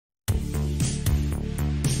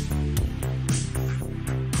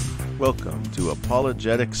Welcome to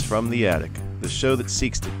Apologetics from the Attic, the show that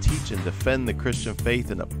seeks to teach and defend the Christian faith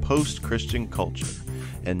in a post-Christian culture.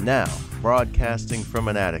 And now, broadcasting from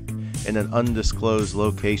an attic in an undisclosed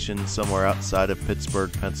location somewhere outside of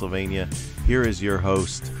Pittsburgh, Pennsylvania, here is your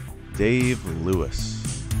host, Dave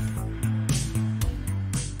Lewis.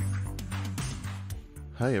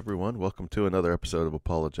 Hi everyone, welcome to another episode of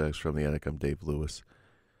Apologetics from the Attic. I'm Dave Lewis.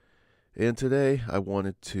 And today I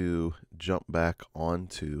wanted to jump back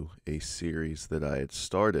onto a series that I had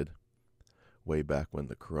started way back when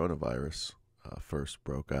the coronavirus first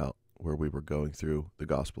broke out, where we were going through the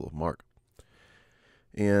Gospel of Mark.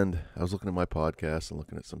 And I was looking at my podcast and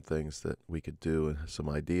looking at some things that we could do and some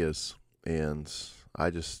ideas. And I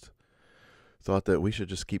just thought that we should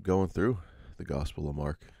just keep going through the Gospel of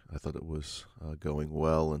Mark. I thought it was going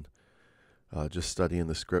well, and just studying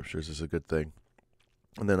the scriptures is a good thing.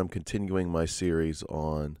 And then I'm continuing my series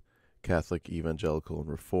on Catholic, Evangelical, and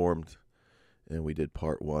Reformed. And we did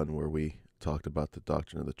part one where we talked about the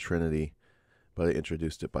doctrine of the Trinity, but I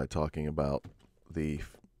introduced it by talking about the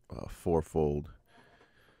fourfold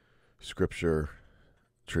scripture,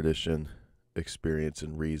 tradition, experience,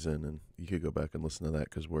 and reason. And you could go back and listen to that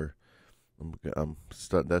because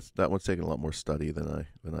that one's taking a lot more study than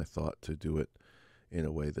I thought to do it in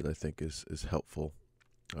a way that I think is helpful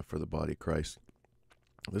for the body of Christ.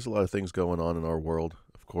 There's a lot of things going on in our world,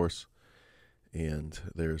 of course, and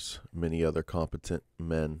there's many other competent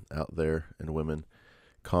men out there and women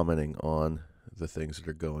commenting on the things that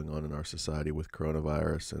are going on in our society with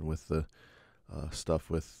coronavirus and with the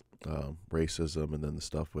stuff with racism, and then the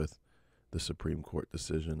stuff with the Supreme Court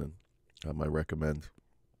decision. And I recommend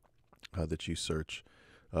that you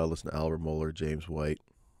listen to Albert Mohler, James White.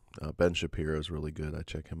 Ben Shapiro is really good. I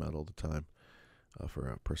check him out all the time for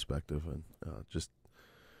a perspective. And just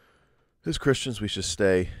as Christians, we should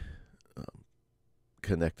stay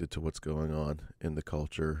connected to what's going on in the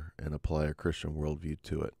culture and apply a Christian worldview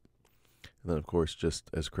to it. And then, of course,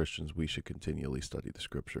 just as Christians, we should continually study the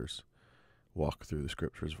scriptures, walk through the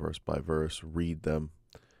scriptures verse by verse, read them,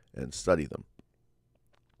 and study them.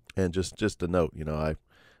 And just a note,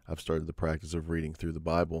 I've started the practice of reading through the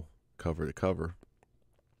Bible cover to cover,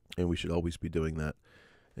 and we should always be doing that.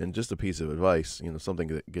 And just a piece of advice, something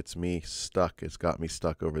that gets me stuck, it's got me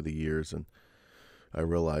stuck over the years, and I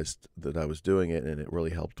realized that I was doing it, and it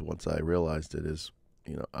really helped once I realized it, is,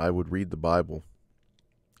 I would read the Bible,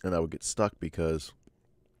 and I would get stuck because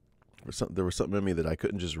there was something in me that I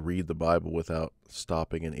couldn't just read the Bible without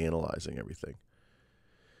stopping and analyzing everything.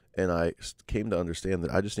 And I came to understand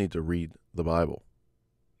that I just need to read the Bible,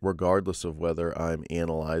 regardless of whether I'm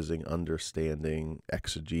analyzing, understanding,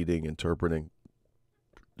 exegeting, interpreting.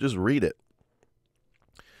 Just read it.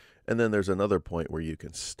 And then there's another point where you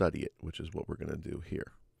can study it, which is what we're going to do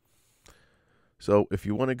here. So if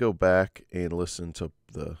you want to go back and listen to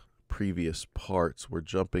the previous parts, we're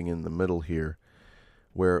jumping in the middle here.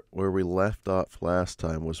 Where we left off last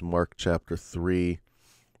time was Mark chapter 3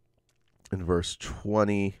 and verse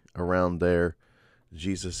 20, around there.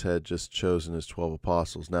 Jesus had just chosen his 12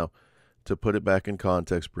 apostles. Now, to put it back in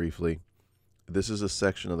context briefly, this is a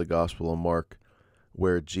section of the Gospel of Mark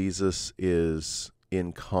where Jesus is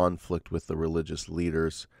in conflict with the religious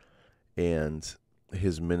leaders and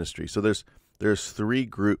his ministry. So there's three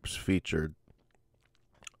groups featured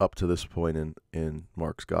up to this point in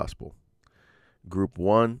Mark's Gospel. Group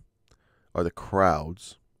one are the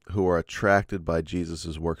crowds who are attracted by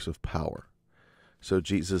Jesus' works of power. So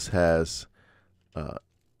Jesus has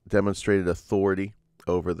demonstrated authority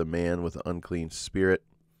over the man with the unclean spirit,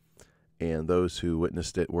 and those who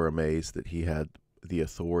witnessed it were amazed that he had the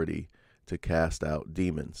authority to cast out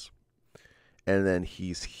demons. And then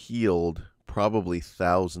he's healed probably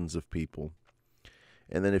thousands of people.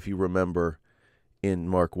 And then if you remember in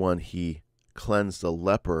Mark 1, he cleansed a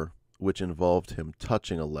leper, which involved him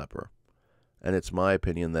touching a leper. And it's my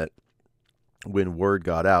opinion that when word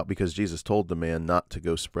got out, because Jesus told the man not to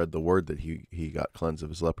go spread the word that he got cleansed of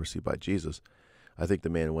his leprosy by Jesus, I think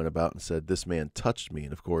the man went about and said, "This man touched me."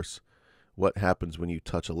 And of course, what happens when you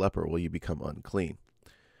touch a leper? Well, you become unclean.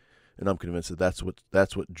 And I'm convinced that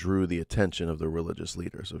that's what drew the attention of the religious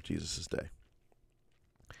leaders of Jesus' day.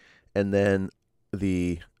 And then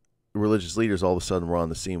the religious leaders all of a sudden were on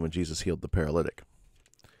the scene when Jesus healed the paralytic.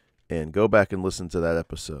 And go back and listen to that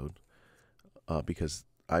episode because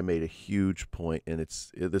I made a huge point, and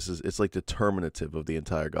it's like determinative of the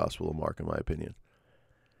entire Gospel of Mark, in my opinion.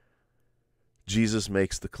 Jesus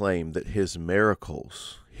makes the claim that his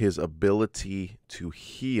miracles, his ability to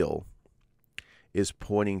heal, is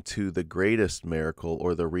pointing to the greatest miracle,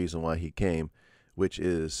 or the reason why he came, which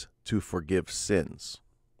is to forgive sins.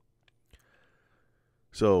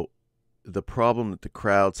 So the problem that the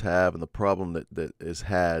crowds have, and the problem that is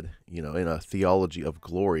had, in a theology of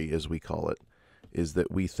glory, as we call it, is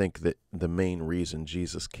that we think that the main reason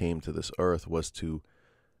Jesus came to this earth was to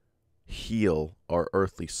heal our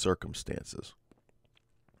earthly circumstances.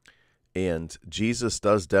 And Jesus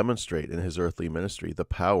does demonstrate in his earthly ministry the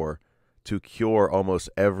power to cure almost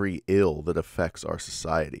every ill that affects our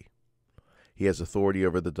society. He has authority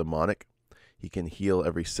over the demonic. He can heal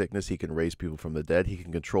every sickness. He can raise people from the dead. He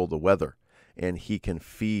can control the weather. And he can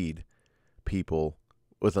feed people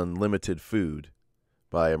with unlimited food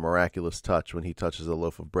by a miraculous touch. When he touches a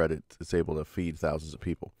loaf of bread, it's able to feed thousands of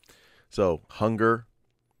people. So hunger,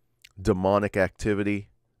 demonic activity,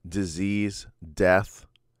 disease, death,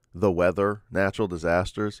 the weather, natural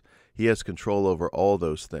disasters, he has control over all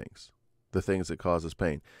those things, the things that cause us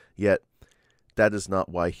pain. Yet, that is not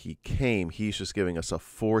why he came. He's just giving us a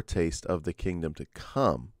foretaste of the kingdom to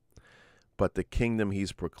come. But the kingdom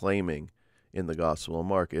he's proclaiming in the Gospel of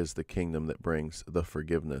Mark is the kingdom that brings the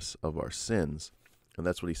forgiveness of our sins. And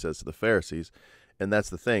that's what he says to the Pharisees. And that's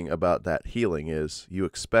the thing about that healing is you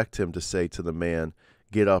expect him to say to the man,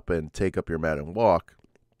 get up and take up your mat and walk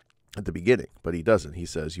at the beginning. But he doesn't. He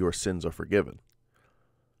says, your sins are forgiven.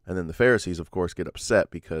 And then the Pharisees, of course, get upset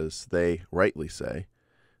because they rightly say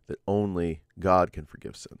that only God can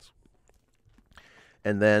forgive sins.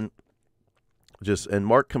 And then and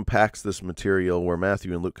Mark compacts this material where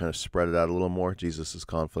Matthew and Luke kind of spread it out a little more, Jesus'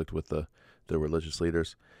 conflict with the religious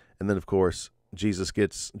leaders. And then, of course, Jesus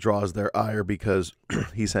draws their ire because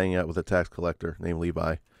he's hanging out with a tax collector named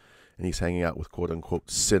Levi, and he's hanging out with quote-unquote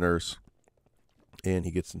sinners, and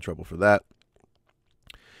he gets in trouble for that.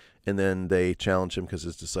 And then they challenge him because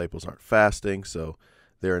his disciples aren't fasting, so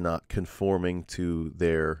they're not conforming to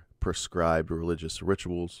their prescribed religious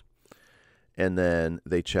rituals. And then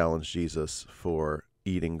they challenge Jesus for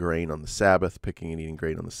eating grain on the Sabbath, picking and eating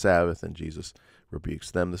grain on the Sabbath, and Jesus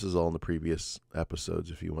rebukes them. This is all in the previous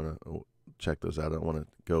episodes if you want to check those out. I don't want to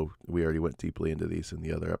go, we already went deeply into these in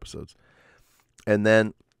the other episodes. And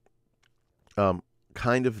then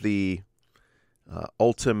kind of the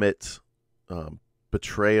ultimate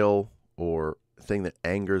betrayal or thing that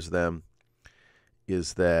angers them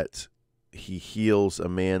is that he heals a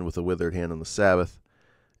man with a withered hand on the Sabbath,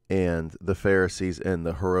 and the Pharisees and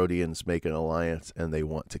the Herodians make an alliance and they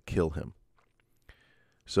want to kill him.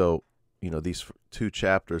 So, these two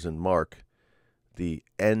chapters in Mark, the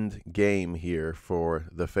end game here for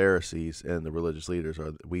the Pharisees and the religious leaders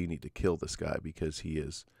are that we need to kill this guy because he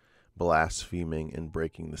is blaspheming and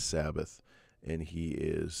breaking the Sabbath, and he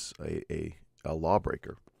is a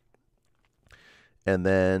lawbreaker. And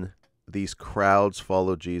then these crowds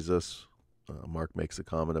follow Jesus. Mark makes a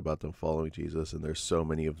comment about them following Jesus, and there's so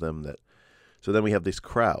many of them so then we have these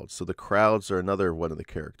crowds. So the crowds are another one of the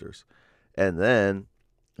characters. And then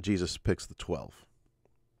Jesus picks the 12.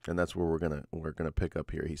 And that's where we're gonna pick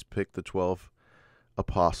up here. He's picked the 12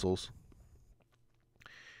 apostles.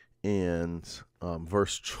 And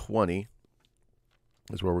verse 20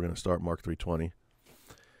 is where we're going to start, Mark 3:20.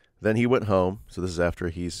 Then he went home. So this is after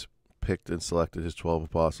he's picked and selected his 12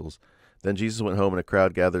 apostles. Then Jesus went home, and a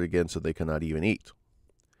crowd gathered again, so they could not even eat.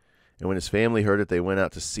 And when his family heard it, they went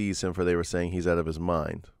out to seize him, for they were saying he's out of his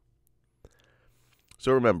mind.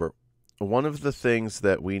 So remember, one of the things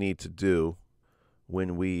that we need to do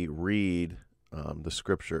when we read the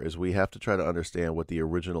Scripture is we have to try to understand what the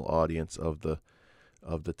original audience of the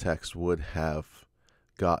text would have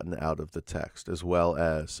gotten out of the text, as well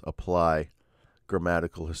as apply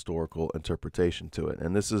grammatical, historical interpretation to it.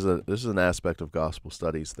 And this is an aspect of gospel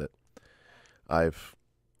studies that I've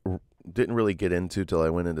didn't really get into till I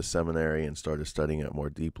went into seminary and started studying it more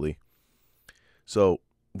deeply. So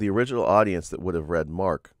the original audience that would have read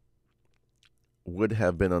Mark would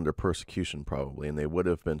have been under persecution probably, and they would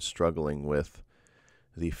have been struggling with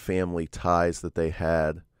the family ties that they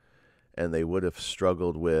had, and they would have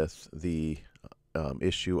struggled with the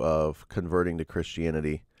issue of converting to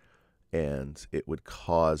Christianity, and it would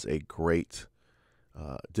cause a great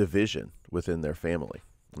division within their family.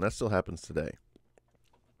 And that still happens today.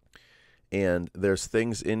 And there's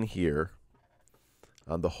things in here,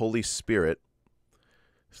 the Holy Spirit,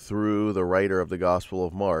 through the writer of the Gospel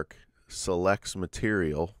of Mark, selects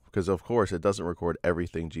material, because of course it doesn't record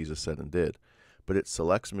everything Jesus said and did, but it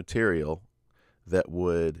selects material that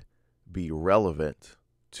would be relevant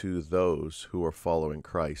to those who are following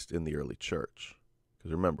Christ in the early church.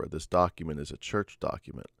 Because remember, this document is a church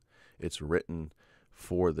document. It's written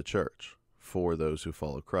for the church, for those who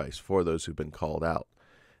follow Christ, for those who've been called out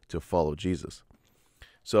to follow Jesus.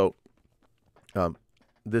 So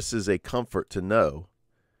this is a comfort to know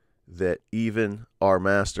that even our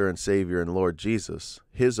Master and Savior and Lord Jesus,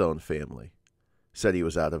 his own family, said he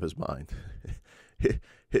was out of his mind.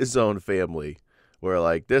 His own family were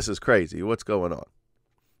like, this is crazy. What's going on?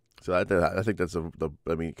 So I think that's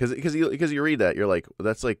because you read that, you're like,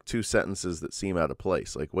 that's like two sentences that seem out of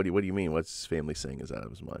place. Like, what do you mean? What's his family saying is out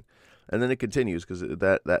of his mind? And then it continues, because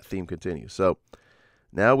that theme continues. So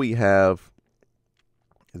now we have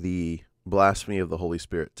the blasphemy of the Holy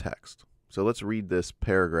Spirit text. So let's read this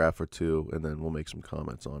paragraph or two, and then we'll make some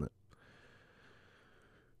comments on it.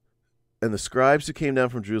 And the scribes who came down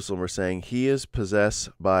from Jerusalem were saying, he is possessed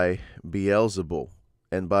by Beelzebul,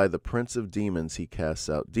 and by the prince of demons he casts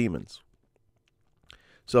out demons.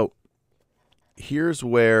 So here's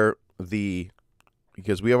where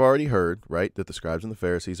because we have already heard, right, that the scribes and the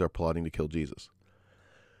Pharisees are plotting to kill Jesus.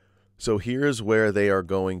 So here's where they are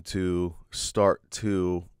going to start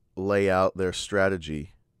to lay out their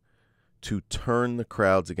strategy to turn the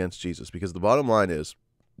crowds against Jesus. Because the bottom line is,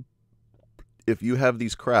 if you have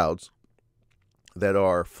these crowds that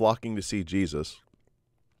are flocking to see Jesus,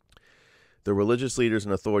 the religious leaders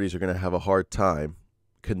and authorities are going to have a hard time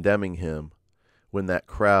condemning him when that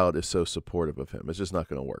crowd is so supportive of him. It's just not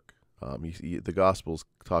going to work. The Gospels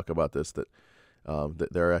talk about this, that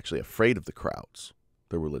they're actually afraid of the crowds,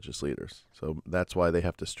 the religious leaders. So that's why they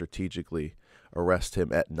have to strategically arrest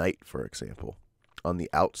him at night, for example, on the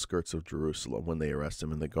outskirts of Jerusalem. When they arrest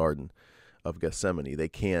him in the Garden of Gethsemane, they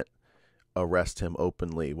can't arrest him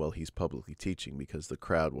openly while he's publicly teaching, because the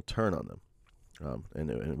crowd will turn on them.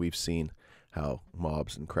 And we've seen how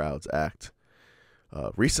mobs and crowds act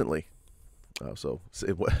recently.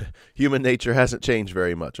 Human nature hasn't changed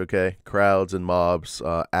very much, okay? Crowds and mobs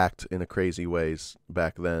act in a crazy ways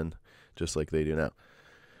back then, just like they do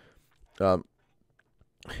now.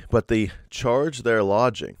 But the charge they're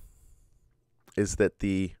lodging is that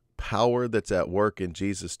the power that's at work in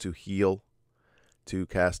Jesus to heal, to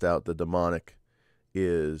cast out the demonic,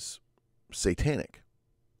 is satanic.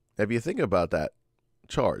 If you think about that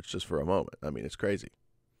charge just for a moment, I mean, it's crazy.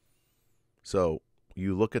 So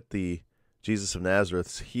you look at the Jesus of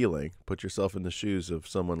Nazareth's healing, put yourself in the shoes of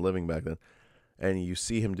someone living back then, and you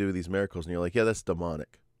see him do these miracles, and you're like, yeah, that's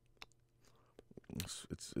demonic.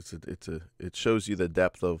 It shows you the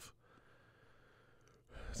depth of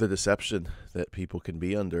the deception that people can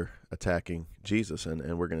be under attacking Jesus,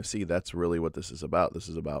 and we're going to see that's really what this is about. This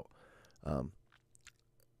is about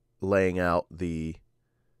laying out the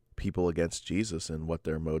people against Jesus and what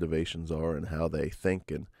their motivations are and how they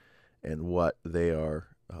think and what they are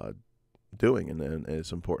doing, and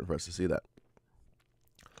it's important for us to see that.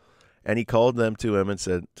 And he called them to him and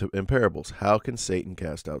said in parables, how can Satan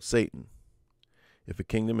cast out Satan? If a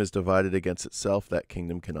kingdom is divided against itself, that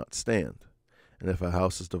kingdom cannot stand. And if a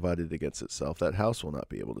house is divided against itself, that house will not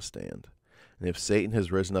be able to stand. And if Satan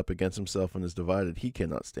has risen up against himself and is divided, he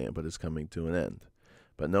cannot stand, but is coming to an end.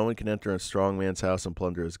 But no one can enter a strong man's house and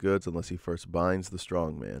plunder his goods unless he first binds the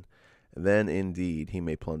strong man. And then indeed he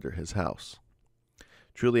may plunder his house.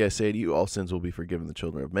 Truly I say to you, all sins will be forgiven the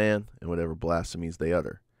children of man, and whatever blasphemies they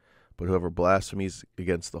utter. But whoever blasphemies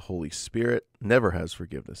against the Holy Spirit never has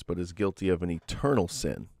forgiveness, but is guilty of an eternal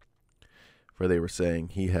sin. For they were saying,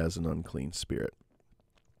 he has an unclean spirit.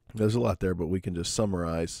 There's a lot there, but we can just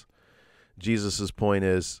summarize. Jesus' point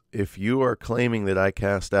is, if you are claiming that I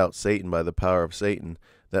cast out Satan by the power of Satan,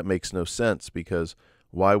 that makes no sense, because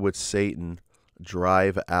why would Satan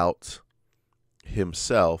drive out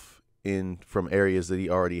himself from areas that he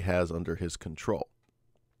already has under his control?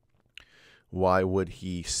 Why would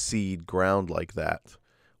he cede ground like that?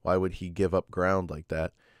 Why would he give up ground like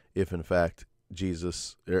that if in fact he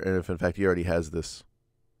already has this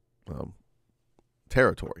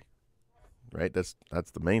territory, right? That's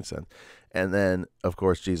the main sense. And then, of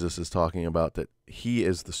course, Jesus is talking about that he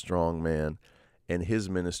is the strong man, and his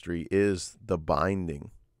ministry is the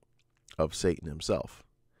binding of Satan himself.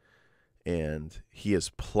 And he is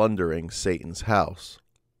plundering Satan's house.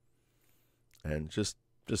 And just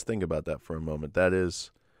think about that for a moment. That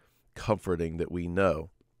is comforting, that we know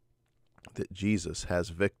that Jesus has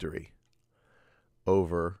victory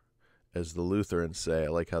over, as the Lutherans say, I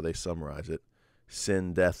like how they summarize it,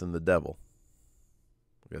 sin, death, and the devil.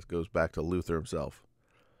 I guess it goes back to Luther himself.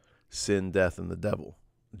 Sin, death, and the devil.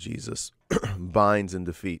 Jesus binds and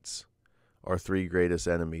defeats our three greatest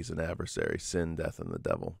enemies and adversaries, sin, death, and the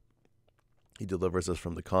devil. He delivers us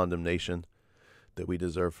from the condemnation that we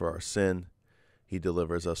deserve for our sin. He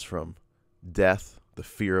delivers us from death, the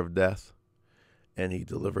fear of death, and he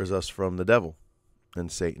delivers us from the devil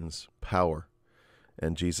and Satan's power.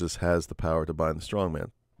 And Jesus has the power to bind the strong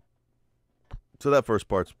man. So that first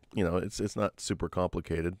part's, it's not super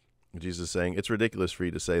complicated. Jesus is saying, it's ridiculous for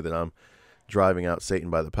you to say that I'm driving out Satan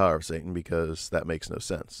by the power of Satan, because that makes no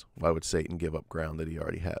sense. Why would Satan give up ground that he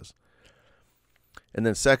already has? And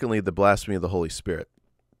then secondly, the blasphemy of the Holy Spirit.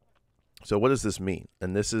 So what does this mean?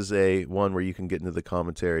 And this is a one where you can get into the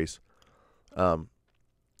commentaries.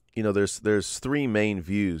 There's three main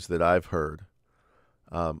views that I've heard.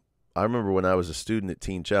 I remember when I was a student at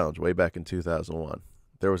Teen Challenge way back in 2001,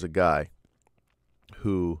 there was a guy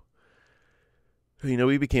who,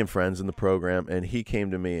 we became friends in the program, and he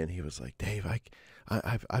came to me and he was like, Dave,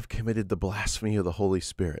 I've committed the blasphemy of the Holy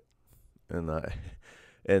Spirit.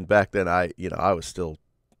 And back then I was still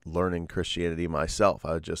learning Christianity myself.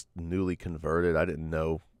 I was just newly converted. I didn't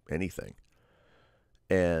know anything.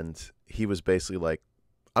 And he was basically like,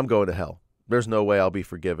 I'm going to hell. There's no way I'll be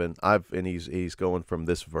forgiven. And he's going from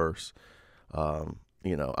this verse,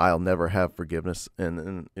 I'll never have forgiveness.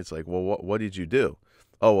 And it's like, well, what did you do?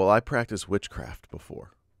 Oh, well, I practiced witchcraft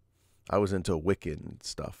before. I was into Wiccan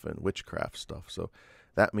stuff and witchcraft stuff. So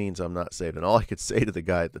that means I'm not saved. And all I could say to the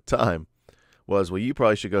guy at the time was, well, you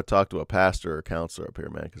probably should go talk to a pastor or counselor up here,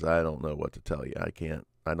 man, because I don't know what to tell you.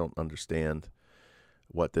 I don't understand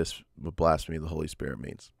what this blasphemy of the Holy Spirit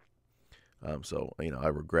means. So I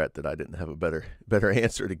regret that I didn't have a better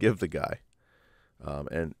answer to give the guy.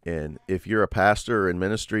 And if you're a pastor or in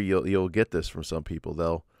ministry, you'll get this from some people.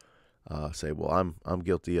 They'll say, well, I'm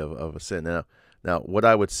guilty of a sin. Now, what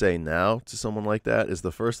I would say now to someone like that is,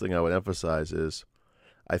 the first thing I would emphasize is,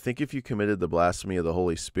 I think if you committed the blasphemy of the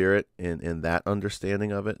Holy Spirit in that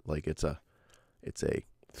understanding of it, like it's a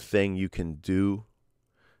thing you can do,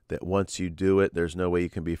 that once you do it, there's no way you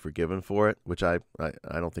can be forgiven for it, which I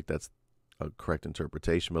don't think that's a correct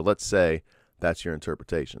interpretation, but let's say that's your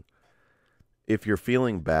interpretation. If you're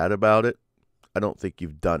feeling bad about it, I don't think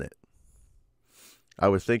you've done it. I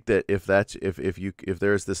would think that if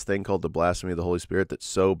there's this thing called the blasphemy of the Holy Spirit that's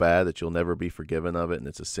so bad that you'll never be forgiven of it, and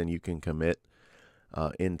it's a sin you can commit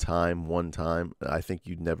one time, I think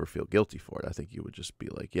you'd never feel guilty for it. I think you would just be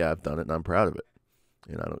like, yeah, I've done it and I'm proud of it.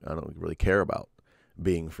 And I don't really care about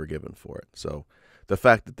being forgiven for it. So the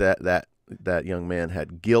fact that young man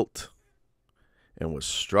had guilt and was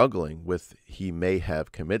struggling with he may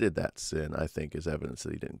have committed that sin, I think is evidence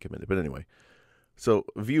that he didn't commit it. But anyway, so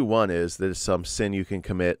view one is that it's some sin you can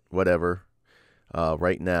commit, whatever,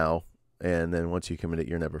 right now, and then once you commit it,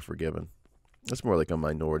 you're never forgiven. That's more like a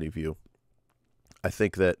minority view. I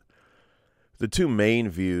think that the two main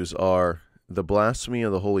views are the blasphemy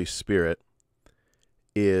of the Holy Spirit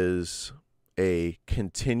is a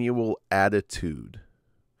continual attitude.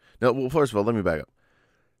 Now, well, first of all, let me back up.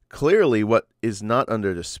 Clearly, what is not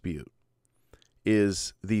under dispute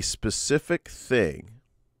is the specific thing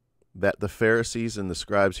that the Pharisees and the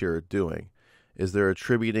scribes here are doing is they're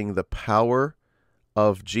attributing the power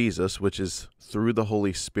of Jesus, which is through the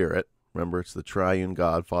Holy Spirit. Remember, it's the triune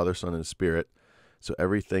God, Father, Son, and Spirit. So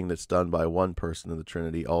everything that's done by one person in the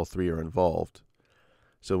Trinity, all three are involved.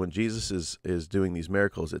 So when Jesus is doing these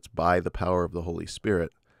miracles, it's by the power of the Holy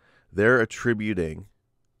Spirit. They're attributing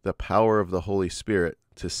the power of the Holy Spirit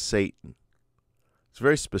to Satan. It's a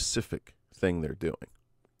very specific thing they're doing.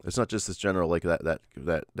 It's not just this general, like that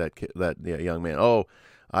young man. Oh,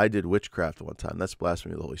 I did witchcraft one time. That's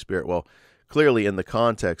blasphemy of the Holy Spirit. Well, clearly in the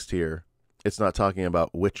context here, it's not talking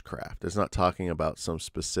about witchcraft. It's not talking about some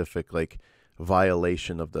specific like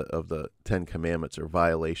violation of the Ten Commandments or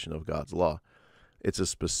violation of God's law. It's a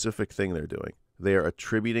specific thing they're doing. They are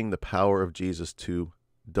attributing the power of Jesus to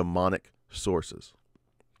demonic sources.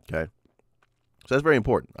 Okay? So that's very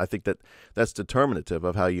important. I think that's determinative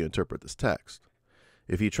of how you interpret this text.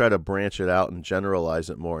 If you try to branch it out and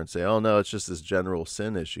generalize it more and say, oh no, it's just this general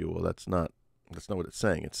sin issue, well, that's not what it's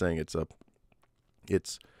saying. It's saying it's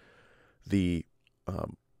the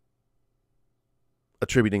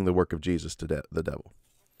attributing the work of Jesus to the devil.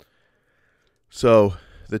 So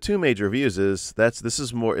the two major views is this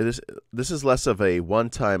is less of a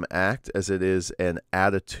one-time act as it is an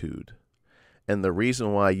attitude. And the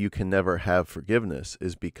reason why you can never have forgiveness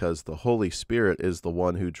is because the Holy Spirit is the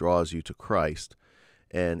one who draws you to Christ.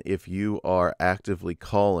 And if you are actively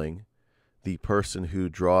calling the person who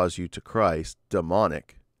draws you to Christ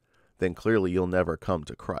demonic, then clearly you'll never come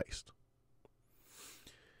to Christ.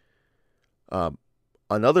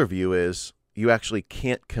 Another view is you actually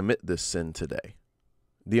can't commit this sin today.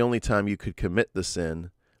 The only time you could commit the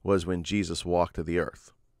sin was when Jesus walked the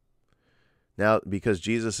earth. Now, because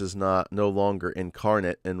Jesus is no longer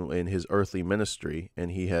incarnate in his earthly ministry,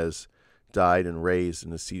 and he has died and raised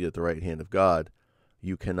and is seated at the right hand of God,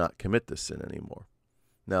 you cannot commit this sin anymore.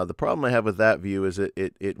 Now, the problem I have with that view is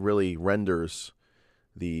it really renders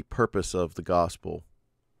the purpose of the gospel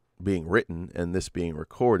being written and this being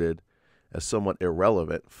recorded as somewhat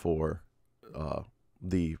irrelevant for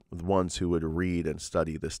the ones who would read and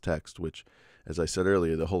study this text, which, as I said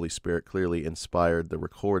earlier, the Holy Spirit clearly inspired the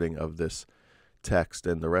recording of this text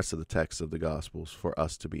and the rest of the texts of the Gospels for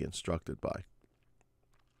us to be instructed by.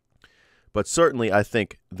 But certainly I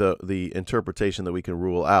think the interpretation that we can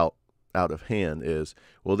rule out of hand is,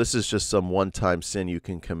 well, this is just some one-time sin you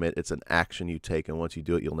can commit. It's an action you take, and once you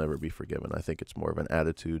do it, you'll never be forgiven. I think it's more of an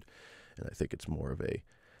attitude, and I think it's more of a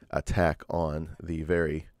attack on the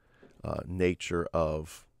very nature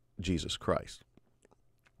of Jesus Christ.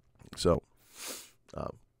 So,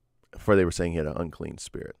 for they were saying he had an unclean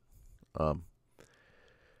spirit. And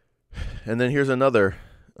then here's another,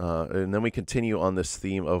 and then we continue on this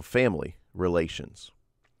theme of family relations,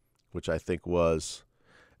 which I think was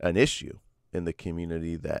an issue in the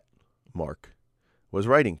community that Mark was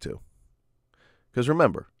writing to. Because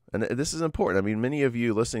remember, and this is important, I mean, many of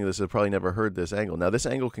you listening to this have probably never heard this angle. Now, this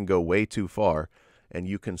angle can go way too far, and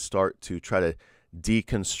you can start to try to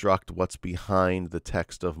deconstruct what's behind the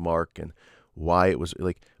text of Mark and why it was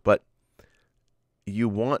like, but you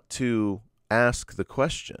want to ask the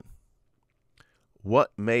question,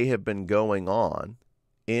 what may have been going on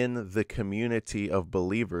in the community of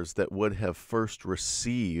believers that would have first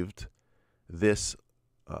received this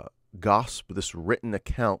gospel, this written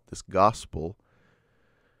account, this gospel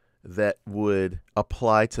that would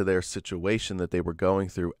apply to their situation that they were going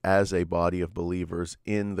through as a body of believers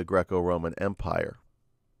in the Greco-Roman Empire.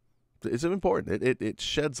 It's important. It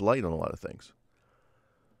sheds light on a lot of things.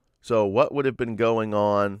 So what would have been going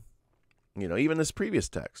on, even this previous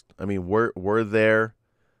text? I mean, were there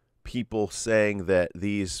people saying that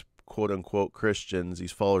these quote-unquote Christians,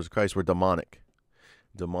 these followers of Christ, were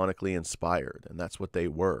demonically inspired, and that's what they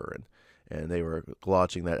were, and they were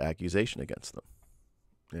lodging that accusation against them.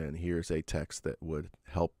 And here's a text that would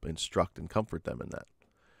help instruct and comfort them in that.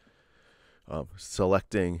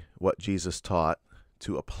 Selecting what Jesus taught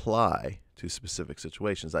to apply to specific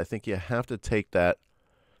situations. I think you have to take that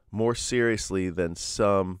more seriously than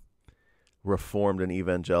some Reformed and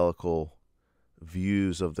evangelical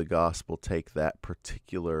views of the gospel take that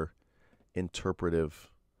particular interpretive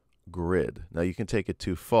grid. Now, you can take it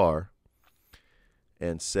too far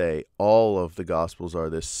and say all of the gospels are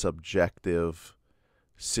this subjective,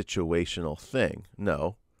 situational thing.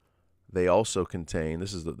 No, they also contain,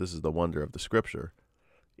 this is the wonder of the scripture,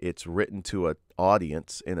 it's written to an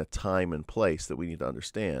audience in a time and place that we need to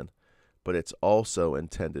understand, but it's also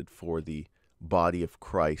intended for the body of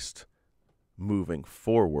Christ moving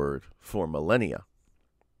forward for millennia.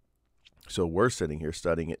 So we're sitting here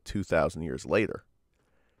studying it 2,000 years later,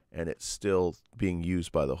 and it's still being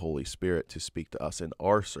used by the Holy Spirit to speak to us in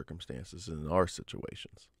our circumstances and in our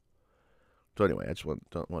situations. So anyway, I just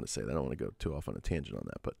don't want to say that. I don't want to go too off on a tangent on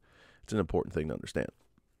that, but it's an important thing to understand.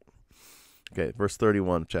 Okay, verse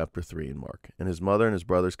 31 of chapter 3 in Mark. And his mother and his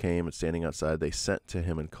brothers came, and standing outside, they sent to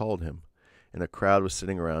him and called him. And a crowd was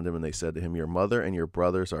sitting around him, and they said to him, your mother and your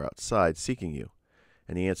brothers are outside seeking you.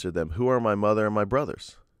 And he answered them, who are my mother and my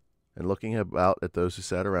brothers? And looking about at those who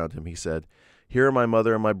sat around him, he said, here are my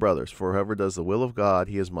mother and my brothers, for whoever does the will of God,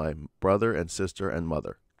 he is my brother and sister and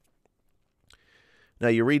mother. Now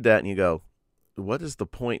you read that and you go, what is the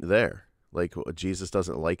point there? Like, Jesus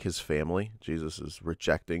doesn't like his family. Jesus is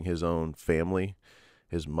rejecting his own family,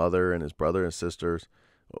 his mother and his brother and sisters.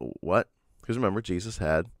 What? Because remember, Jesus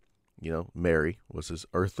had, Mary was his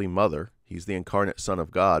earthly mother. He's the incarnate Son of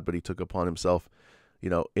God, but he took upon himself,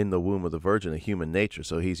 in the womb of the Virgin, a human nature.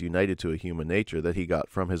 So he's united to a human nature that he got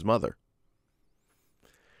from his mother.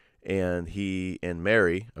 And he and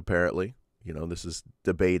Mary, apparently, this is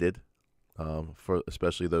debated, for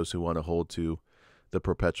especially those who want to hold to the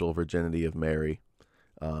perpetual virginity of Mary,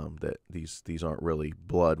 that these aren't really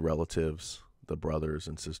blood relatives, the brothers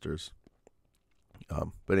and sisters.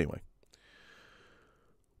 But anyway,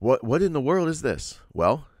 what in the world is this?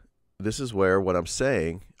 Well, this is where what I'm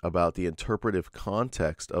saying about the interpretive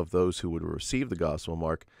context of those who would receive the gospel,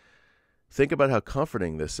 Mark, think about how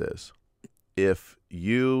comforting this is. If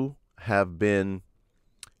you have been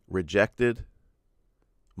rejected,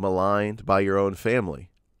 maligned by your own family,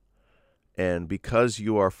 and because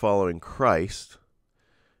you are following Christ,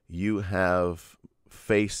 you have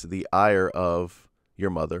faced the ire of your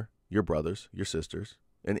mother, your brothers, your sisters,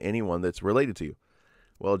 and anyone that's related to you.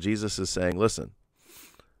 Well, Jesus is saying, listen,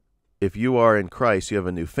 if you are in Christ, you have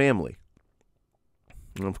a new family.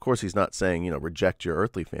 And of course, he's not saying, reject your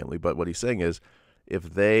earthly family, but what he's saying is,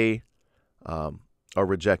 if they are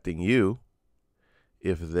rejecting you,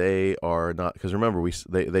 if they are not, because remember,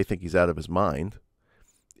 they think he's out of his mind.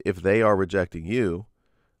 If they are rejecting you,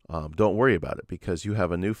 don't worry about it, because you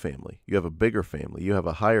have a new family. You have a bigger family. You have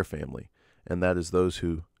a higher family, and that is those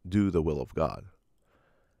who do the will of God.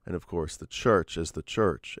 And of course, the church, as the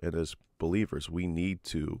church and as believers, we need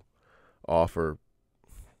to offer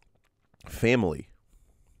family,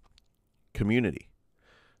 community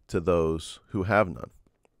to those who have none.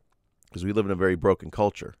 Because we live in a very broken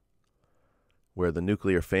culture where the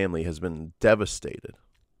nuclear family has been devastated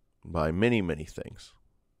by many, many things.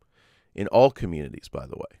 In all communities, by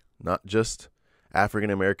the way, not just African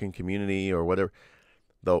American community or whatever.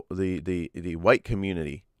 The white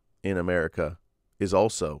community in America is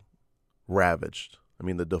also ravaged. I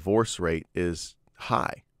mean, the divorce rate is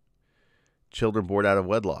high. Children born out of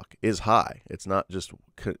wedlock is high. It's not just,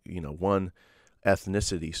 one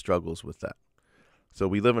ethnicity struggles with that. So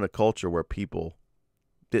we live in a culture where people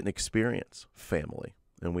didn't experience family,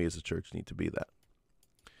 and we as a church need to be that.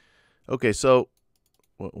 Okay, so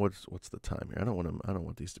what's the time here? I don't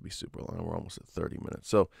want these to be super long. We're almost at 30 minutes.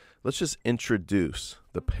 So let's just introduce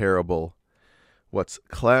the parable, what's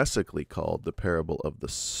classically called the parable of the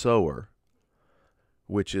sower,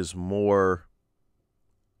 which is more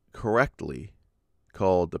correctly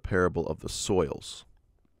called the parable of the soils,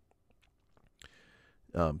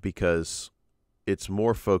 because it's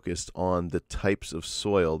more focused on the types of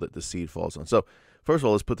soil that the seed falls on. So first of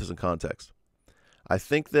all, let's put this in context. I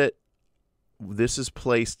think that this is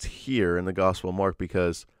placed here in the Gospel of Mark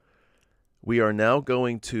because we are now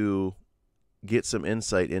going to get some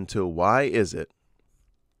insight into why is it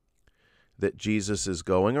that Jesus is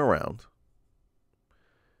going around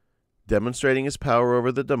demonstrating his power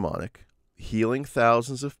over the demonic, healing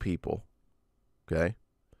thousands of people, okay?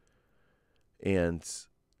 And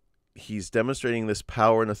he's demonstrating this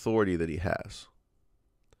power and authority that he has.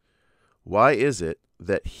 Why is it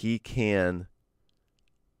that he can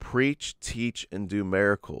preach, teach, and do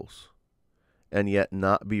miracles and yet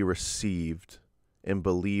not be received and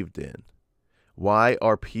believed in? Why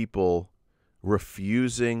are people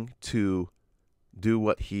refusing to do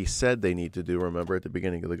what he said they need to do? Remember at the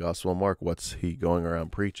beginning of the Gospel of Mark, what's he going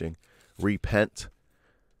around preaching? Repent,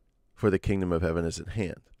 for the kingdom of heaven is at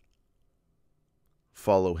hand.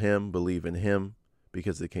 Follow him, believe in him,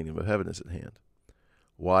 because the kingdom of heaven is at hand.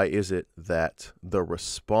 Why is it that the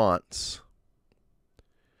response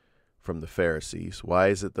from the Pharisees, why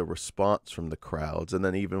is it the response from the crowds, and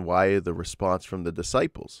then even why is the response from the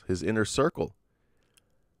disciples, his inner circle,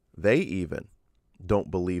 they even don't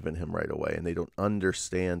believe in him right away, and they don't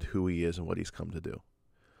understand who he is and what he's come to do?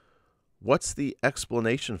 What's the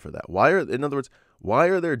explanation for that? In other words, why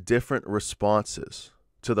are there different responses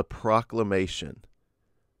to the proclamation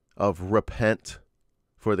of repent,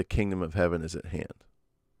 for the kingdom of heaven is at hand?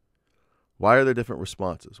 Why are there different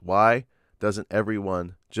responses? Why doesn't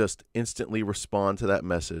everyone just instantly respond to that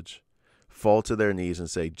message, fall to their knees and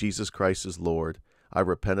say, Jesus Christ is Lord, I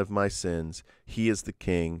repent of my sins, he is the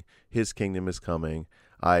king, his kingdom is coming,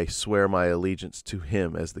 I swear my allegiance to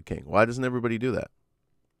him as the king? Why doesn't everybody do that?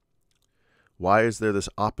 Why is there this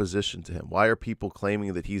opposition to him? Why are people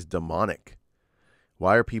claiming that he's demonic?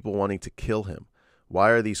 Why are people wanting to kill him? Why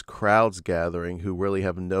are these crowds gathering who really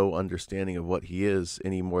have no understanding of what he is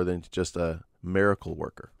any more than just a miracle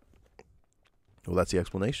worker? Well, that's the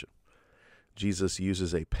explanation. Jesus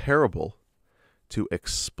uses a parable to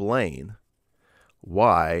explain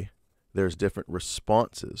why there's different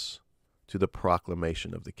responses to the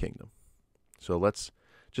proclamation of the kingdom. So let's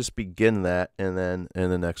just begin that, and then in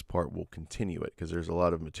the next part we'll continue it, because there's a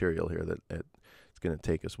lot of material here that it's going to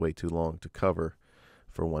take us way too long to cover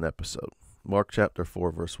for one episode. Mark chapter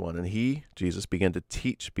 4, verse 1. And he, Jesus, began to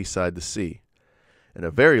teach beside the sea, and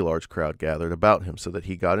a very large crowd gathered about him, so that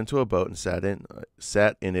he got into a boat and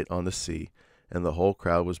sat in it on the sea, and the whole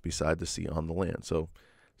crowd was beside the sea on the land. So,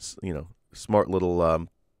 smart little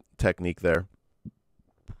technique there.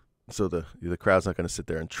 So the crowd's not going to sit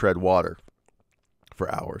there and tread water for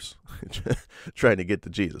hours trying to get to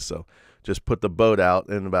Jesus. So just put the boat out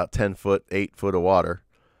in about 10 foot, 8 foot of water,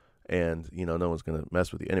 and, no one's going to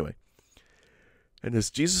mess with you. Anyway, and as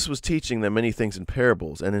Jesus was teaching them many things in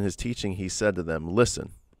parables, and in his teaching he said to them,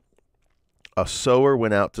 listen, a sower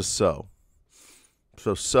went out to sow.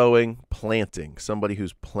 So sowing, planting, somebody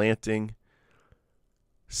who's planting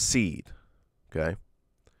seed, okay?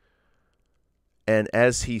 And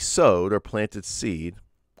as he sowed or planted seed,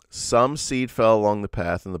 some seed fell along the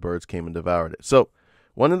path, and the birds came and devoured it. So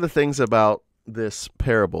one of the things about this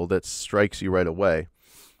parable that strikes you right away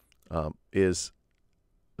is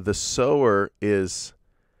the sower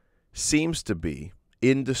seems to be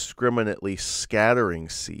indiscriminately scattering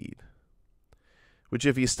seed, which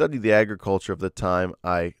if you study the agriculture of the time,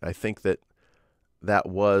 I think that that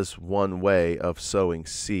was one way of sowing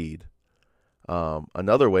seed.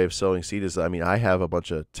 Another way of sowing seed is, I have a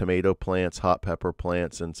bunch of tomato plants, hot pepper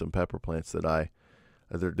plants, and some pepper plants that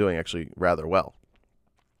they're doing actually rather well.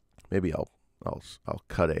 Maybe I'll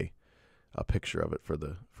cut a picture of it for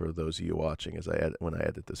those of you watching when I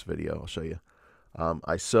edit this video. I'll show you.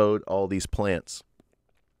 I sowed all these plants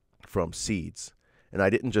from seeds, and I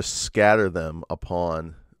didn't just scatter them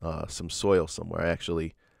upon some soil somewhere. I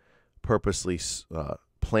actually purposely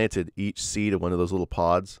planted each seed in one of those little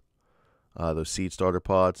pods, those seed starter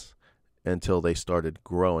pods, until they started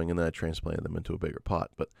growing, and then I transplanted them into a bigger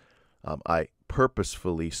pot. But I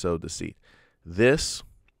purposefully sowed the seed. This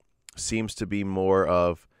seems to be more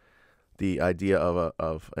of the idea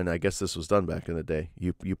of and I guess this was done back in the day.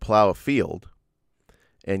 You plow a field,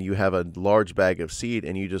 and you have a large bag of seed,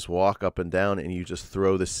 and you just walk up and down, and you just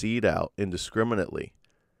throw the seed out indiscriminately,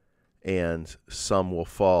 and some will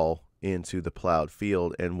fall into the plowed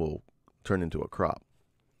field and will turn into a crop.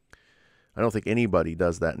 I don't think anybody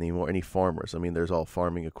does that anymore, any farmers. There's all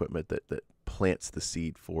farming equipment that plants the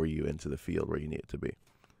seed for you into the field where you need it to be.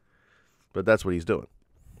 But that's what he's doing.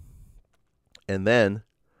 And then,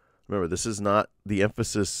 remember, this is not the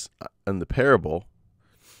emphasis on the parable,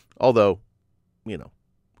 although,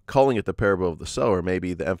 calling it the parable of the sower may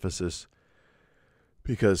be the emphasis,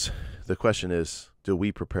 because the question is, do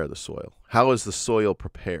we prepare the soil? How is the soil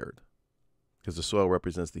prepared? Because the soil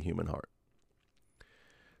represents the human heart.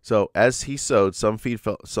 So as he sowed, some seed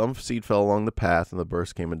fell along the path, and the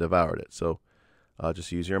birds came and devoured it. So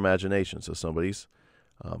just use your imagination. So somebody's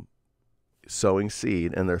sowing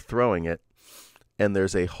seed, and they're throwing it, and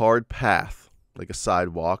there's a hard path, like a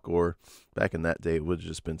sidewalk, or back in that day it would have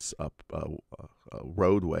just been a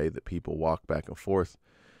roadway that people walk back and forth,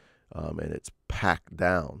 and it's packed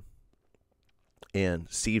down, and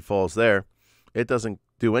seed falls there. It doesn't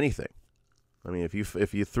do anything. If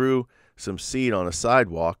you threw some seed on a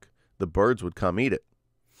sidewalk, the birds would come eat it.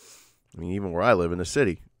 Even where I live in the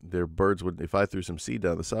city, if I threw some seed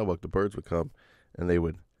down the sidewalk, the birds would come, and they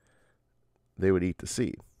would eat the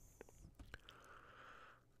seed.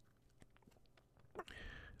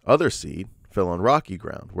 Other seed fell on rocky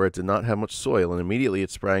ground, where it did not have much soil, and immediately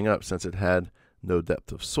it sprang up, since it had no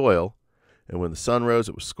depth of soil. And when the sun rose,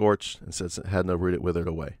 it was scorched, and since it had no root, it withered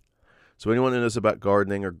away. So anyone who knows about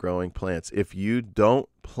gardening or growing plants, if you don't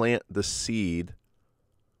plant the seed,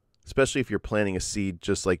 especially if you're planting a seed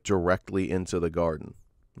just like directly into the garden.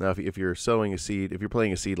 Now, if you're sowing a seed, if you're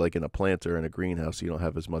planting a seed like in a planter in a greenhouse, you don't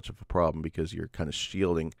have as much of a problem, because you're kind of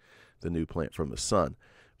shielding the new plant from the sun.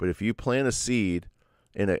 But if you plant a seed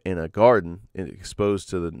in a garden exposed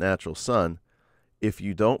to the natural sun, if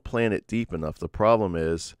you don't plant it deep enough, the problem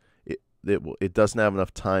is it doesn't have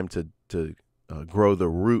enough time to grow the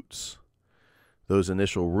roots. Those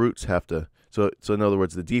initial roots have to, so in other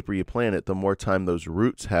words, the deeper you plant it, the more time those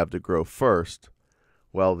roots have to grow first,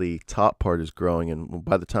 while the top part is growing. And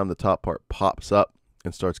by the time the top part pops up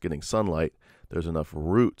and starts getting sunlight, there's enough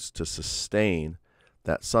roots to sustain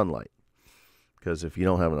that sunlight. Because if you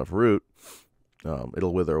don't have enough root,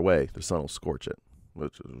 it'll wither away. The sun will scorch it,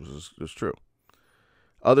 which is true.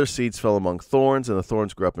 Other seeds fell among thorns, and the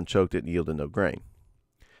thorns grew up and choked it and yielded no grain.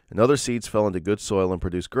 And other seeds fell into good soil and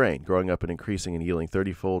produced grain, growing up and increasing and yielding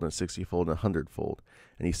 30-fold and 60-fold and 100-fold.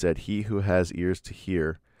 And he said, "He who has ears to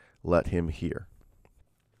hear, let him hear."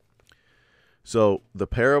 So the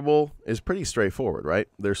parable is pretty straightforward, right?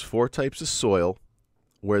 There's 4 types of soil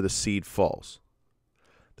where the seed falls.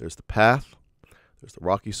 There's the path, there's the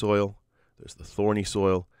rocky soil, there's the thorny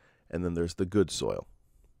soil, and then there's the good soil.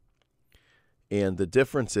 And the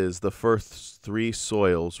difference is the first 3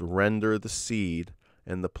 soils render the seed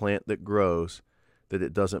and the plant that grows that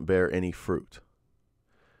it doesn't bear any fruit.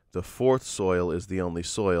 The 4th soil is the only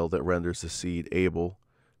soil that renders the seed able,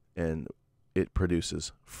 and it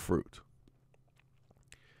produces fruit.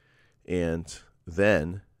 And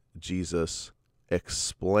then Jesus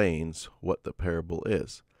explains what the parable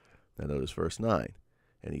is. Now notice verse 9.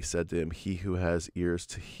 And he said to him, "He who has ears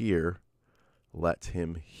to hear, let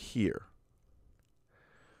him hear."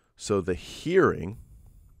 So the hearing,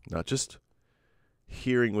 not just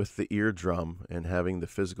hearing with the eardrum and having the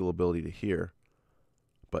physical ability to hear,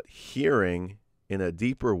 but hearing in a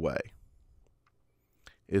deeper way,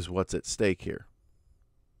 is what's at stake here.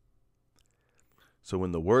 So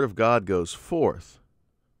when the word of God goes forth,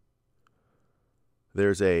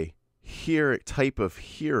 there's a type of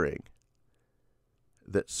hearing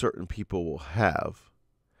that certain people will have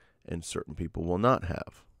and certain people will not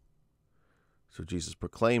have. So Jesus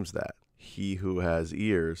proclaims that he who has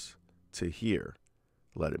ears to hear,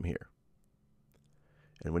 let him hear.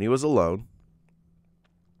 And when he was alone,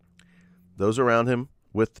 those around him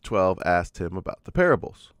with the 12 asked him about the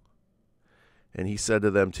parables. And he said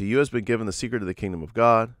to them, to you has been given the secret of the kingdom of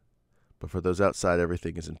God, but for those outside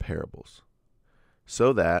everything is in parables,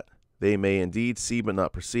 so that they may indeed see but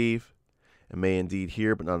not perceive, and may indeed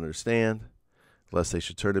hear but not understand, lest they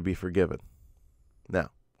should turn to be forgiven.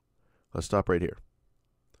 Now, let's stop right here.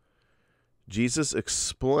 Jesus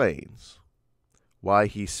explains why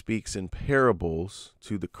he speaks in parables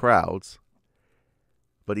to the crowds,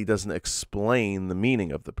 but he doesn't explain the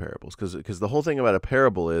meaning of the parables. Because the whole thing about a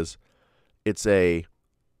parable is it's a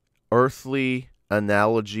earthly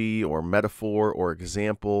analogy or metaphor or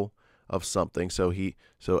example of something. So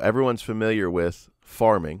everyone's familiar with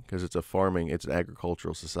farming, because it's an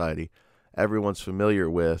agricultural society. Everyone's familiar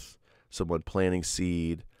with someone planting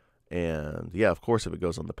seed, and yeah, of course, if it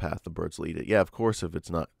goes on the path, the birds will eat it. Yeah, of course, if it's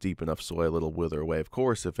not deep enough soil, it'll wither away. Of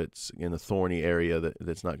course, if it's in a thorny area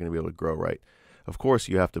that's not going to be able to grow right. Of course,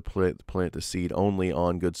 you have to plant the seed only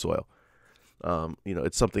on good soil.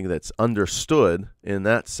 It's something that's understood in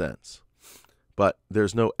that sense. But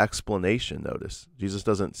there's no explanation, notice. Jesus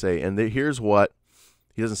doesn't say, and here's what,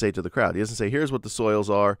 he doesn't say to the crowd. He doesn't say, here's what the soils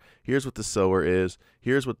are, here's what the sower is,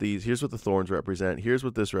 here's what the thorns represent, here's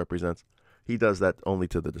what this represents. He does that only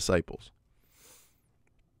to the disciples.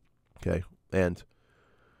 Okay?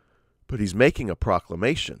 But he's making a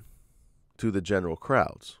proclamation to the general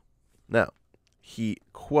crowds. Now, he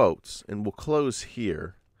quotes, and we'll close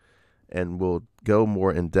here, and we'll go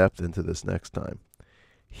more in depth into this next time.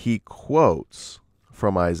 He quotes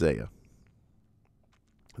from Isaiah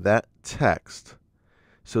that text,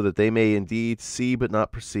 so that they may indeed see but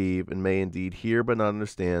not perceive, and may indeed hear but not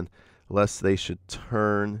understand, lest they should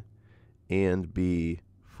turn and be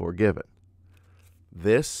forgiven.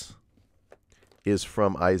 This is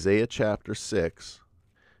from Isaiah chapter 6,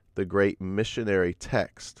 the great missionary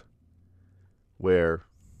text, where,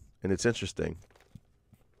 and it's interesting,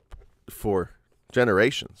 for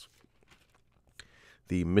generations,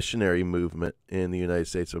 the missionary movement in the United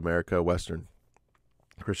States of America, Western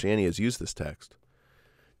Christianity, has used this text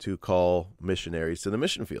to call missionaries to the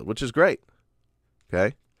mission field, which is great.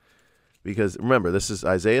 Okay? Because remember, this is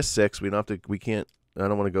Isaiah 6. I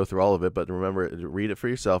don't want to go through all of it, but remember, read it for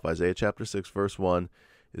yourself. Isaiah chapter 6, verse 1.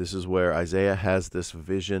 This is where Isaiah has this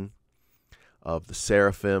vision of the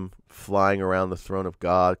seraphim flying around the throne of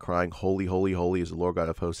God, crying, holy, holy, holy is the Lord God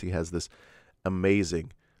of hosts. He has this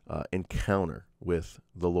amazing encounter with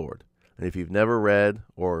the Lord. And if you've never read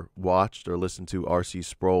or watched or listened to R.C.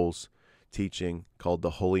 Sproul's teaching called The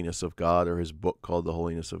Holiness of God, or his book called The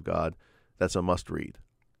Holiness of God, that's a must-read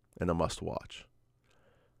and a must-watch.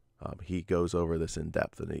 He goes over this in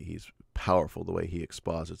depth, and he's powerful the way he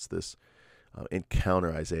exposits this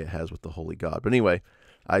encounter Isaiah has with the holy God. But anyway,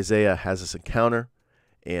 Isaiah has this encounter,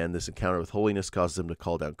 and this encounter with holiness causes him to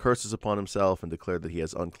call down curses upon himself and declare that he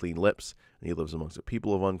has unclean lips, and he lives amongst a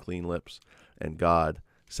people of unclean lips. And God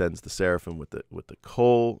sends the seraphim with the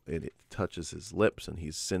coal, and it touches his lips, and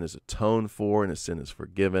his sin is atoned for, and his sin is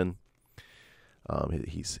forgiven.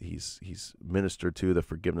 He's ministered to the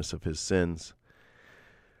forgiveness of his sins.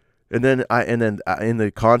 And then in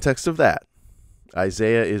the context of that,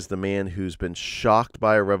 Isaiah is the man who's been shocked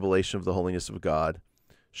by a revelation of the holiness of God,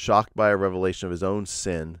 shocked by a revelation of his own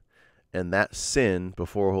sin, and that sin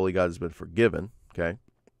before holy God has been forgiven. Okay?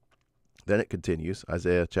 Then it continues,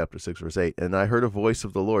 Isaiah chapter 6, verse 8. And I heard a voice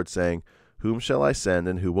of the Lord saying, whom shall I send,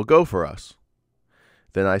 and who will go for us?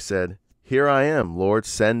 Then I said, here I am, Lord,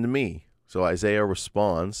 send me. So Isaiah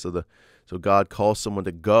responds. So God calls someone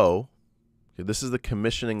to go. Okay, this is the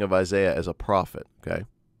commissioning of Isaiah as a prophet. Okay?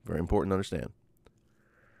 Very important to understand.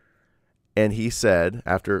 And he said,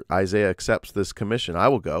 after Isaiah accepts this commission, I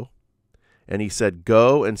will go. And he said,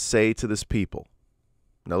 go and say to this people.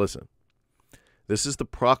 Now listen. This is the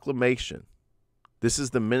proclamation. This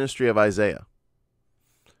is the ministry of Isaiah.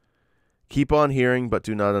 Keep on hearing, but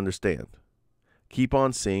do not understand. Keep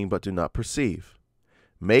on seeing, but do not perceive.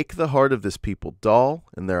 Make the heart of this people dull,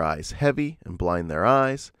 and their eyes heavy, and blind their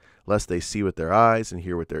eyes, lest they see with their eyes, and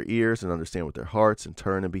hear with their ears, and understand with their hearts, and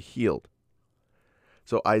turn and be healed.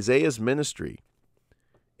 So Isaiah's ministry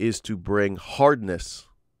is to bring hardness,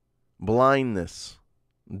 blindness,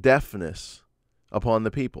 deafness upon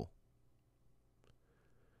the people.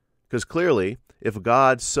 Because clearly, if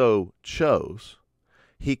God so chose,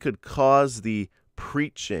 he could cause the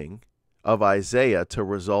preaching of Isaiah to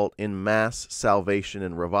result in mass salvation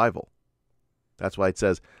and revival. That's why it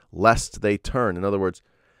says, lest they turn. In other words,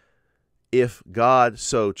 if God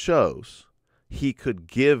so chose, he could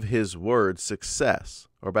give his word success.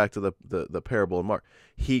 Or back to the parable of Mark.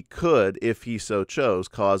 He could, if he so chose,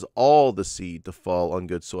 cause all the seed to fall on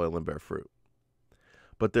good soil and bear fruit.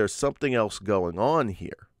 But there's something else going on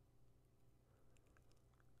here.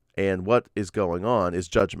 And what is going on is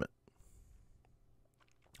judgment.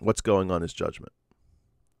 What's going on is judgment.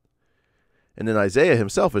 And then Isaiah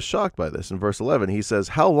himself is shocked by this. In verse 11, he says,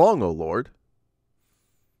 "How long, O Lord?"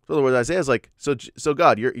 So in other words, Isaiah's like, so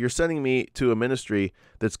God, you're sending me to a ministry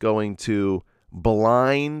that's going to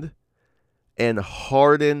blind and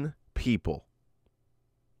harden people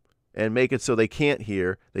and make it so they can't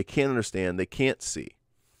hear, they can't understand, they can't see.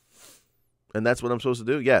 And that's what I'm supposed to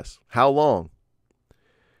do? Yes. How long?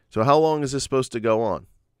 So how long is this supposed to go on?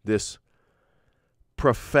 This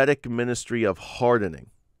prophetic ministry of hardening.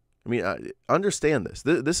 I mean, understand this.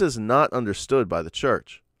 This is not understood by the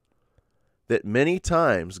church. That many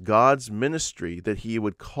times God's ministry that he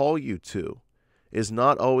would call you to is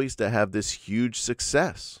not always to have this huge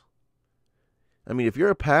success. I mean, if you're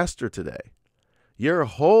a pastor today,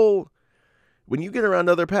 when you get around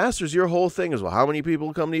other pastors, your whole thing is, well, how many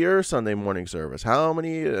people come to your Sunday morning service? How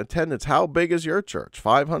many attendance? How big is your church?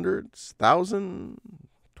 500, 1,000,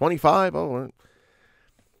 25? Oh,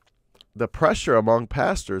 the pressure among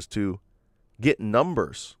pastors to get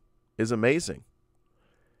numbers is amazing.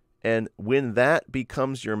 And when that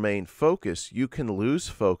becomes your main focus, you can lose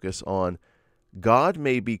focus on God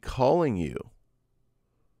may be calling you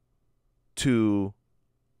to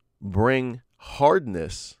bring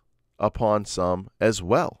hardness upon some as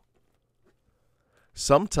well.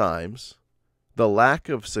 Sometimes the lack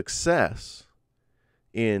of success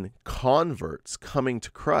in converts coming to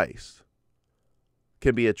Christ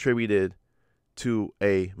can be attributed to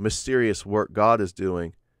a mysterious work God is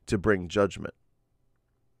doing to bring judgment.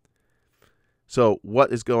 So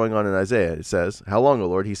what is going on in Isaiah? It says, "How long, O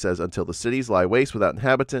Lord?" He says, "Until the cities lie waste without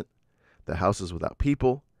inhabitant, the houses without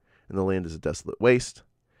people, and the land is a desolate waste.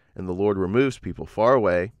 And the Lord removes people far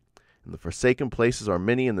away, and the forsaken places are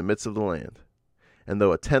many in the midst of the land. And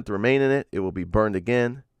though a tenth remain in it, it will be burned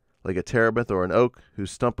again, like a terebinth or an oak, whose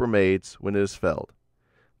stump remains when it is felled.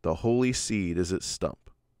 The holy seed is its stump."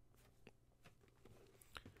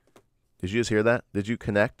 Did you just hear that? Did you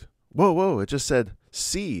connect? Whoa, it just said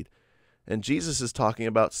seed. And Jesus is talking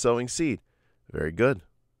about sowing seed. Very good.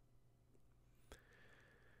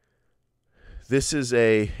 This is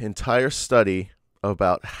an entire study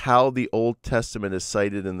about how the Old Testament is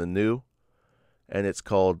cited in the New, and it's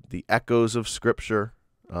called The Echoes of Scripture.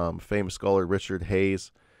 Famous scholar Richard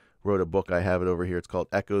Hayes wrote a book. I have it over here. It's called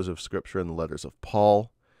Echoes of Scripture in the Letters of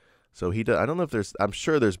Paul. So I don't know if I'm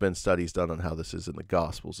sure there's been studies done on how this is in the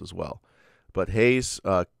Gospels as well. But Hayes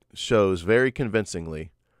shows very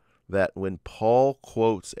convincingly that when Paul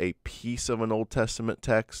quotes a piece of an Old Testament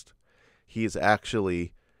text, he is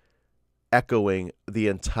actually echoing the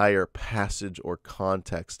entire passage or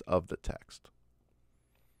context of the text.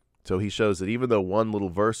 So he shows that even though one little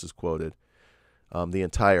verse is quoted, the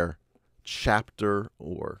entire chapter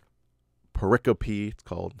or pericope, it's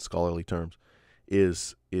called in scholarly terms,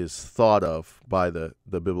 is thought of by the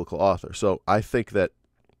biblical author. So I think that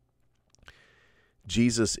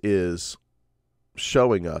Jesus is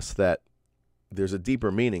showing us that there's a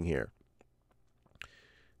deeper meaning here.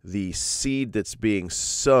 The seed that's being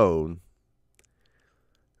sown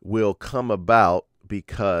will come about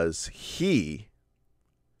because he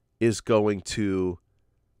is going to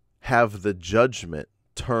have the judgment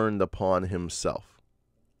turned upon himself.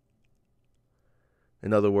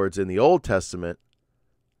 In other words, in the Old Testament,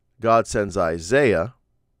 God sends Isaiah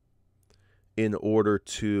in order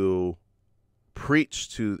to preach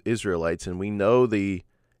to Israelites, and we know the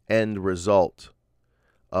end result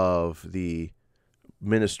of the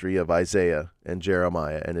ministry of Isaiah and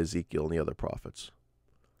Jeremiah and Ezekiel and the other prophets.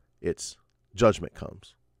 It's judgment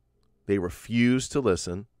comes. They refuse to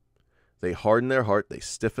listen. They harden their heart. They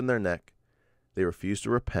stiffen their neck. They refuse to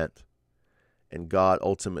repent. And God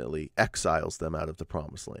ultimately exiles them out of the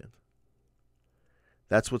promised land.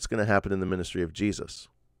 That's what's going to happen in the ministry of Jesus.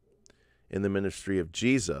 In the ministry of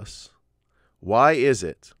Jesus, why is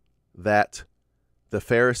it that the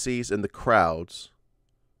Pharisees and the crowds,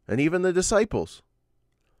 and even the disciples,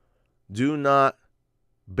 do not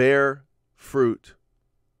bear fruit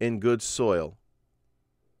in good soil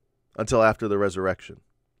until after the resurrection?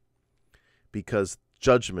 Because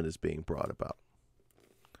judgment is being brought about.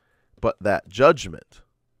 But that judgment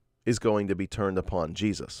is going to be turned upon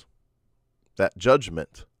Jesus. That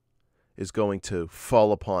judgment is going to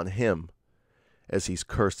fall upon him as he's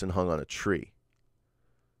cursed and hung on a tree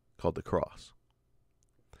called the cross.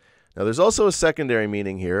 Now, there's also a secondary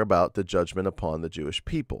meaning here about the judgment upon the Jewish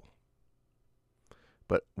people.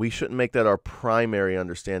 But we shouldn't make that our primary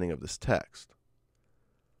understanding of this text.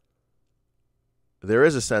 There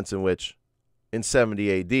is a sense in which in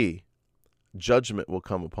 70 AD, judgment will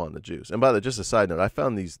come upon the Jews. And by the way, just a side note, I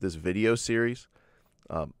found this video series.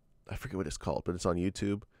 I forget what it's called, but it's on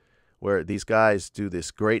YouTube, where these guys do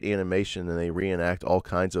this great animation and they reenact all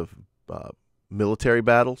kinds of military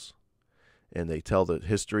battles, and they tell the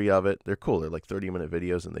history of it. They're cool. They're like 30-minute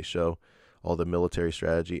videos, and they show all the military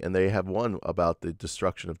strategy. And they have one about the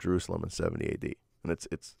destruction of Jerusalem in 70 AD, and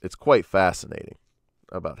it's quite fascinating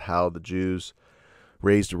about how the Jews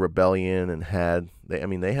raised a rebellion and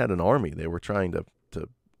they had an army. They were trying to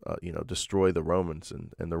destroy the Romans,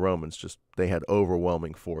 and the Romans they had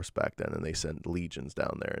overwhelming force back then, and they sent legions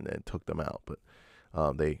down there and then took them out. But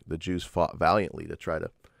the Jews fought valiantly to try to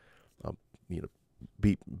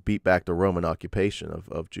beat back the Roman occupation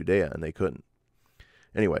of Judea, and they couldn't.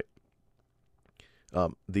 Anyway,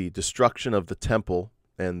 the destruction of the temple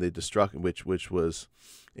and the destruction which was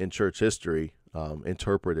in church history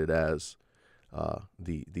interpreted as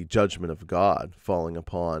the judgment of God falling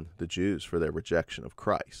upon the Jews for their rejection of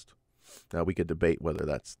Christ. Now, we could debate whether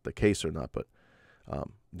that's the case or not, but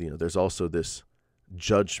there's also this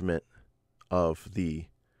judgment of the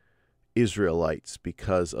Israelites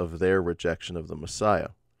because of their rejection of the Messiah.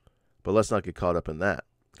 But let's not get caught up in that,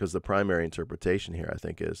 because the primary interpretation here, I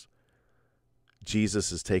think, is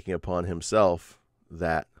Jesus is taking upon himself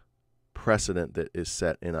that precedent that is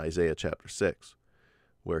set in Isaiah chapter 6,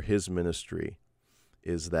 where his ministry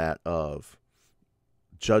is that of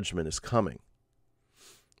judgment is coming.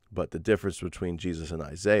 But the difference between Jesus and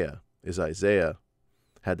Isaiah is Isaiah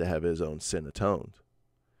had to have his own sin atoned.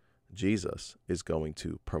 Jesus is going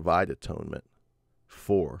to provide atonement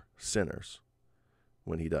for sinners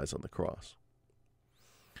when he dies on the cross.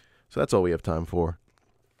 So that's all we have time for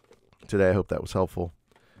today. I hope that was helpful.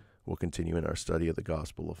 We'll continue in our study of the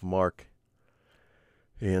Gospel of Mark.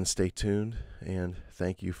 And stay tuned, and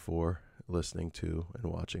thank you for listening to and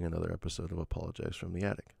watching another episode of Apologetics from the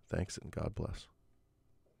Attic. Thanks, and God bless.